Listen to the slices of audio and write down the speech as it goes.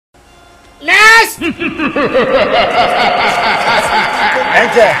Yes!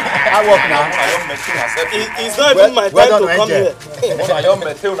 Angel, I work now. It's not even my time to come here. And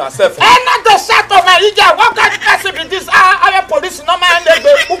not the shot of my Angel. What kind of person be this? I am police. No man, they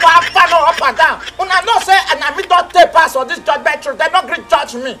go up and down. When I know say, and I don't take pass on this judgment, they don't great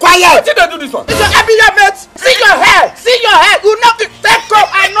judge me. Quiet! Did they do this one? It's your area, mate. See your hair. See your hair. You not take up.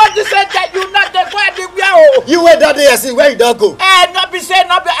 I know this that you not the go anywhere. You wait that day and see where you don't go. Not be say,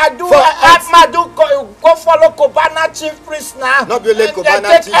 not be. I do. I do go follow Kobana chief priest now. Not be late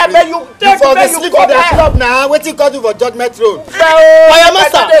Kobana chief priest. You take for the sleep for the club now. What you call you for Judgement Road? Fire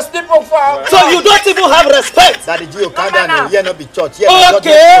master. So you don't even have respect. Daddy Gio, calm down. Here not be church.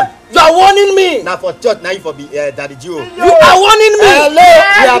 Okay. You are warning me. Now for church, now you for be Daddy Gio. You are warning me. Hello.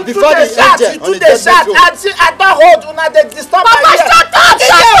 We are before the angel on the Judgement Road. I don't hold una they disturb my Papa, shut up!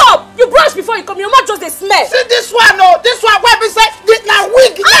 Shut up! You brush before you come. Your mouth just a smell. See this one, this one where we say this na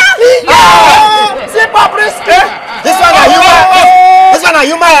wig. See Bobrisky. This one are human. This one are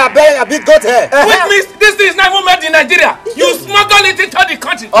human. A big goat hair. Which means this thing is not even made in Nigeria. You smuggle it into the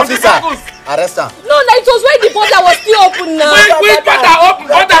country. Officer, arrest her. No, it was when the border was still open now. Which border open?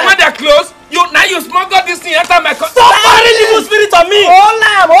 Border when they're closed? Now you smuggle this thing enter my country. Stop firing evil spirit on me.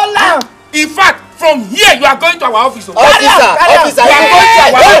 Hold on. In fact, from here you are going to our office. Officer, you are going to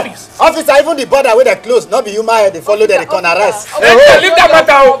our office. Officer, even the border where they close, not be human hair, they follow them, they can arrest. Leave that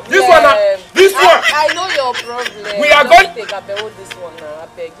matter. This one, this one. I know your problem. We are going. Take this one now. I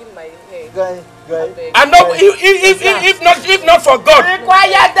beg give my hair. Go ahead. And no, if not for God. Be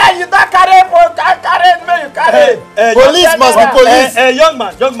quiet there. You don't carry me. You carry. Police must be police. Young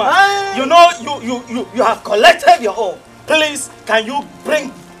man. You know you have collected your own. Please, can you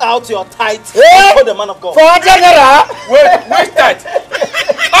bring out your tithe for the man of God? For a general? Wait tithe.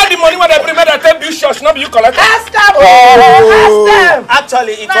 All the money when they bring me that take you church, not be you collect. Ask them. Ask them.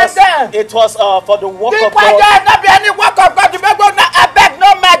 Actually, it was for the work of God. Quiet. Not be any work of God. You may go now. I beg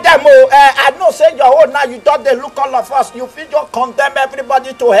no madam. I know say your own now. You don't they look all of us. You feel you condemn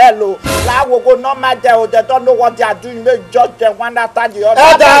everybody to hell. Now we go no madam. They don't know what they are doing. They judge them one after the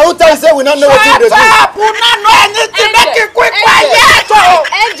other. Who tell you say we don't know what they do? Shut up. We don't know anything. Make it quick. Quiet.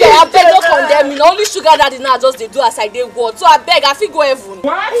 Angel, I beg don't condemn me. Only sugar daddy now just they do as I dey word. So I beg, I fit go heaven.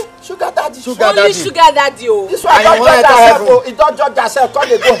 What? Sugar daddy. Only sugar daddy. This one don't judge yourself. It don't judge yourself. Come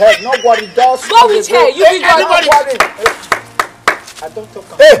they go ahead. Nobody does. Go with her. You be anybody. I don't talk.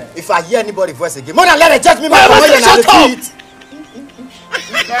 Hey, if I hear anybody voice again, more than let it judge me. Shut up.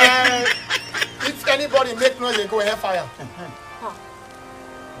 If anybody make noise, they go ahead fire.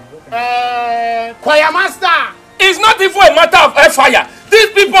 Choir master. It's not even a matter of fire.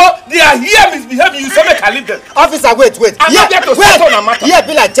 These people, they are here misbehaving. You say make I leave them. Officer, wait. I'm not here to settle on a matter. Here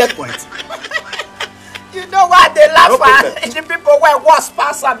be like checkpoint. You know why they laugh at the people where was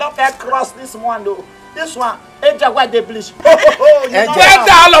pass and don't cross this one though. This one, enter where they bleach.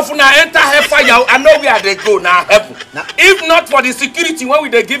 Enter all of una enter hellfire. I know where they go now heaven. If not for the security when we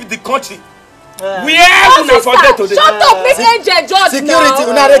they give the country. We are going to forget today. Shut up, make Angel judge now. Security,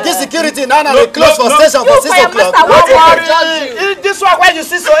 una dey give security now. They close for station for 6 o'clock. Don't worry. This one when you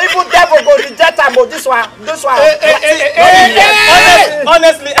see so even devil go reject am. This one.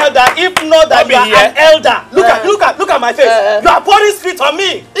 Honestly, elder, if not that you are an elder, look at my face. You are pouring spit on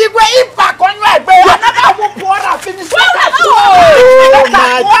me. Igwe impact on you. I never will pour and finish. Oh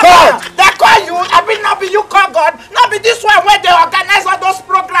my God! They call you. I mean, not be you call God. Not be this one where they organize all those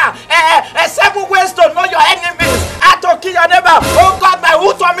programs. 7 ways to know your enemies. How to kill your neighbor. Oh God, my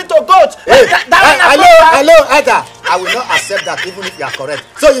who told me to go? Hello, Ada. I will not accept that even if you are correct.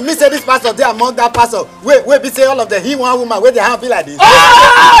 So you mean say this pastor there among that pastor? Wait, be say all of the he one woman where they have be like this.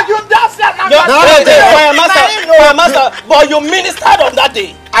 Oh, you just said Choir master, but you ministered on that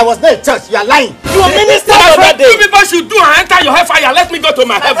day. I was not in church. You are lying. You ministered on that day. You people should do and enter your hellfire. Let me go to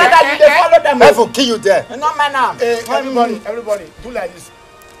my heaven. You follow them. Heaven kill you there. No man. Everybody, do like this.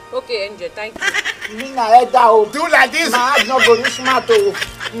 Okay, Angel, thank you. Me na head out. Do like this. Nah, I not go smart oh.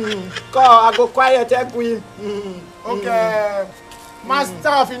 I go quiet queen. Okay. Master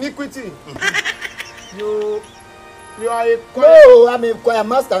of iniquity. You are a choir. No, I'm a choir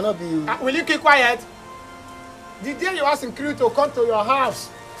master, not be you. Will you keep quiet? The day you asked Increase to come to your house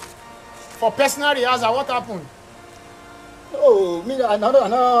for personal rehearsal, what happened? Oh, me, I don't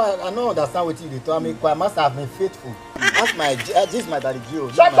understand what you did. I mean, choir master have been faithful. That's my, this is my daddy Gio.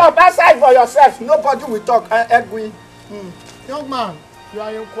 Shut up, aside for yourself. Nobody will talk. Egui. Young man, you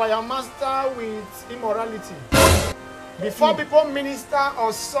are a choir master with immorality. Before people minister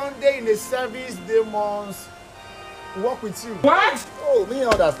on Sunday in a service, they must work with you. What? Oh, me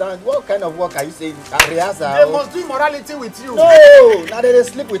understand. What kind of work are you saying? A rehearsal? They must do immorality with you. No, now they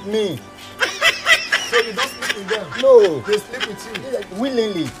sleep with me. So you don't sleep with them? No. They sleep with you?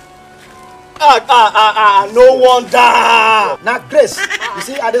 Willingly. No wonder. Now, Grace, you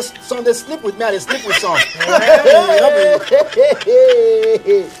see, some they sleep with me, I they sleep with some.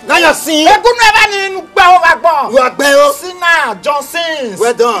 Now you're seeing. You are Beo. Sinner, Johnsons.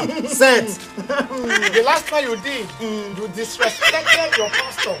 Well done. Sent. The last time you did, you disrespected your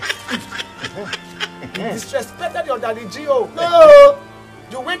pastor. You disrespected your daddy Gio. No.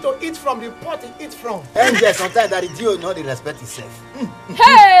 You went to eat from the pot he eat from. And yes, sometimes that is you not respect himself.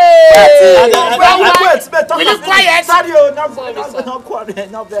 Hey! Wait, Will you quiet? Sorry, not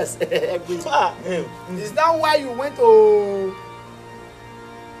quiet, not best. Is that why you went to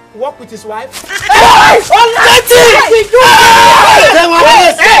work with his wife?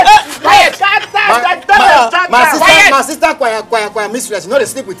 My sister, choir, mistress, you know they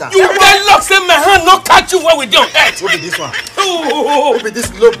sleep with her. You get locked, say my hand no catch you where we don't eat. Who be this one? Who be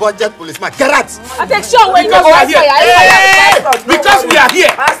this low budget policeman? Get out! I take sure when you Because we are here. Because we are here.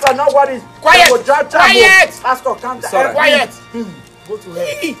 Pastor, no worries. Quiet. Quiet. Pastor, calm down. Sorry. Quiet. Go to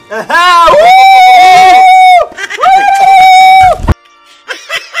hell.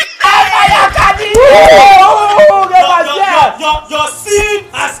 Your sin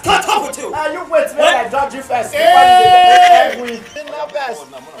has caught up with you. You wait till I judge you first. Hey! No best.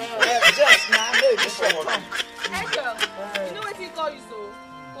 Just now, You know what he call you so?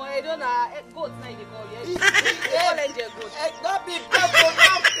 For I don't know, goat now they call you. They call angel goat. Don't be careful,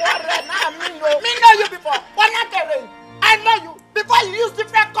 not quarrel. Now me know you before. What not telling? I know you. Before you use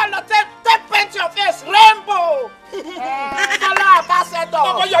different color, take paint your face rainbow. Color ambassador.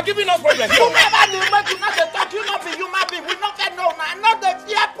 But you're giving us problem here. You never knew, make you not the talk, you not be human being. We not get no now. Not the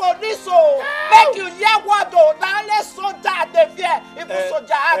fear police, oh. Make you hear what though. Now let's soldier the fear. If you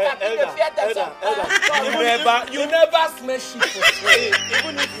soldier, I can the fear themselves. You never smash shit for free.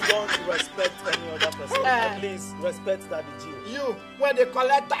 Even if you don't respect any other person, at least respect that the Jew. You, when they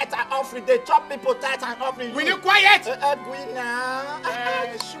collect tithe and offering, they chop people tithe and offering. Will you quiet?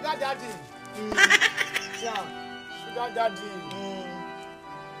 Sugar daddy. Yeah. Sugar daddy.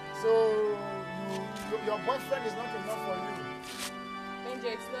 So your boyfriend is not enough for you. Angel,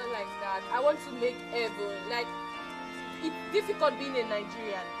 it's not like that. I want to make heaven. Like, it's difficult being a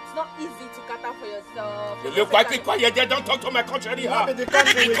Nigerian. It's not easy to cater for yourself. You look quiet there. Don't talk to my country anyhow. Not be the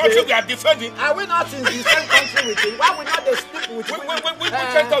country The with country it. we are defending. Are we not in the same country with you? Why we not they speak with you? We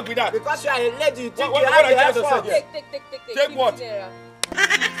can't talk with that. Because you are a lady, you think What you are have you the trying to say effort. here? Take Take what? 50 naira. So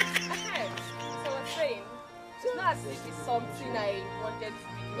I was saying, it's not as if it's something I wanted to do.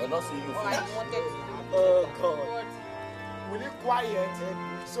 They're not seeing you. Or I wanted to do. Oh God. But Will you quiet?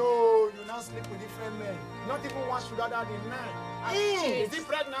 So you now sleep with different men. Not even one sugar daddy man. Is it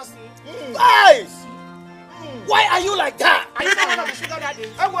pregnancy? Guys! Why are you like that? Are you not one of the sugar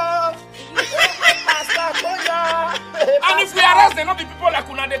daddies? And if we arrest them, not the people like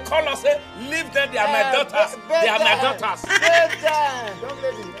Una, they call us, say, leave them, they are my daughters. They are my daughters. Young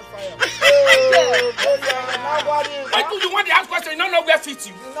lady, no fire. Why do you want to ask question? You don't know where fit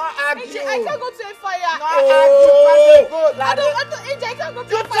you. Angel, I can't go to a fire. I don't, Angel, I can't go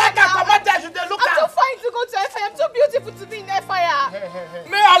to a fire now. I'm too fine to go to a fire. I'm too beautiful to be in a fire.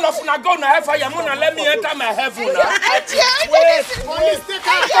 May all of Una go na fire, Muna, let me enter my heaven now. Angel, Police, take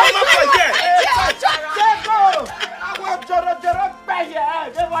her. Come up for here.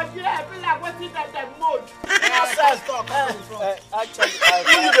 Actually,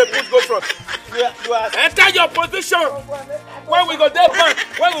 you the put go front. You are Enter your position. When we go there bank,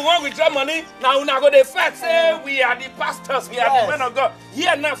 when we want withdraw money, now we go there fight. Say we are the pastors, we are the men of God.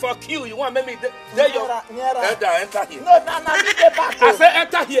 Here now for queue, you want me there your enter here. No, me the back. I say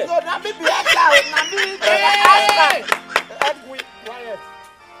enter here. No, na me be enter. Quiet.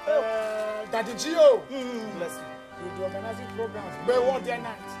 Daddy Gio. Bless you. You'll be organizing programs. Baywalk there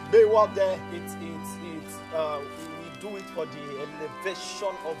night. Baywalk there. we do it for the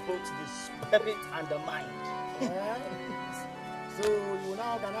elevation of both the spirit and the mind. So you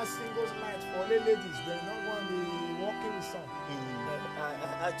now organize singles night for ladies. They're not going to be walking with some.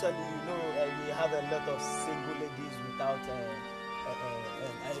 Actually, we have a lot of single ladies without a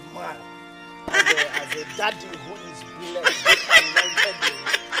man. As a daddy who is blessed, both anointed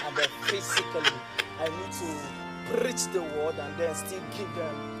and physically, I need to preach the word and then still give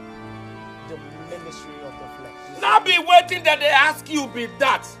them the ministry of the flesh. Now be waiting that they ask you be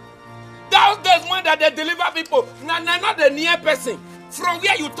that. Those days when that they deliver people, not the near person. From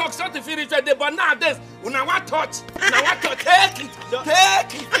where you talk something finish today, but nowadays, when I want touch, take it. Now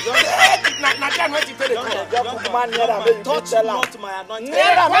what you tell the touch not my anointed.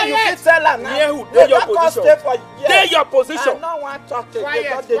 Take your position. Take your position. I don't want to talk to you.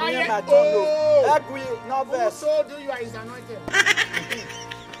 Quiet. Who told you are his anointed?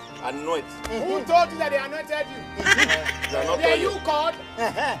 Anoint. Who told you that they anointed you? Were you called?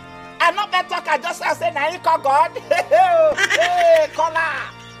 I'm not better talk. I just say, now you call God. Hey,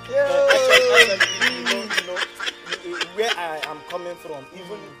 caller. Where I am coming from,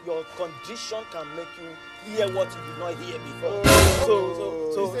 even your condition can make you hear what you did not hear before.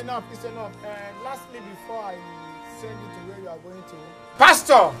 So it's enough. Lastly, before I send you to where you are going to,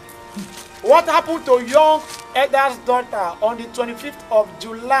 Pastor, what happened to young Edda's daughter on the 25th of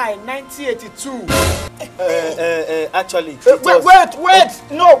July 1982? Actually, wait.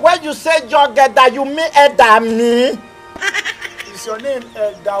 No, when you say young Edda, you mean Edda me? Is your name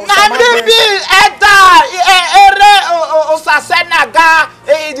Edda? Edda, Osasenaga,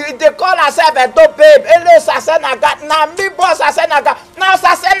 they call herself Edo babe. Ele Osasenaga, na me boss Osasenaga. Now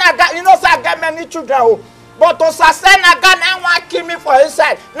Osasenaga, you know, I get many children. But Osasenaga now want kill me for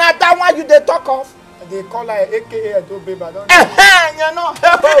inside. Now that one you they talk of. They call her AKA Edo babe. I don't know. You know.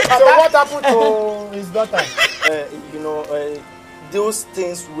 So what happened to his daughter? Those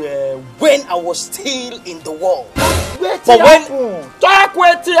things were when I was still in the world. Talk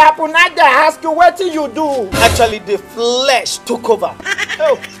what happen. Now they ask you what you do. Actually, the flesh took over.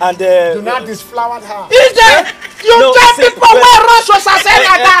 And do not disflowered her. Is there? You tell people where rush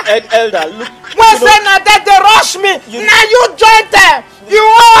Osasenaga. Elder, look. When Senaga they rush me. Now you join them. You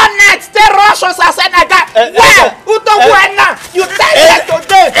own it. They rush Osasenaga. Well, who don't win now? You tell them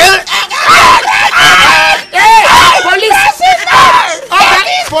today. Police!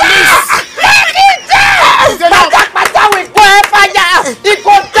 Police!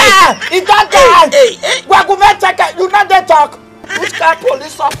 You know they talk. Which kind of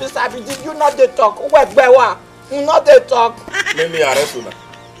police officer did you know they talk? You know they talk. Let me arrest you now.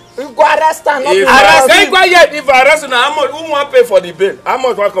 You go arrest her. If I arrest you now, how much? Who want to pay for the bill? How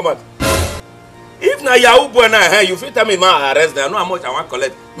much want to come out? If na Yahoo boy now, you fit tell me ma arrest them. I know how much I want to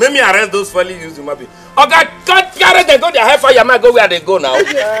collect. Make me arrest those fellas using my bill. Okay, carry them go their hellfire. Man, go where they go now. You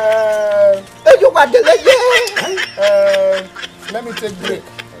got the Let me take break.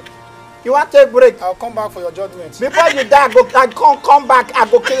 You want to take break? I'll come back for your judgment. Before you die, I come back. I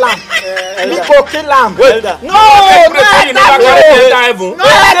go kill him. Me go kill him. No,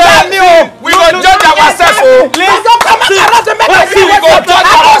 we go judge ourselves. Don't come and arrest me. We go judge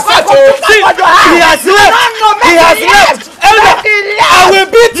ourselves. He has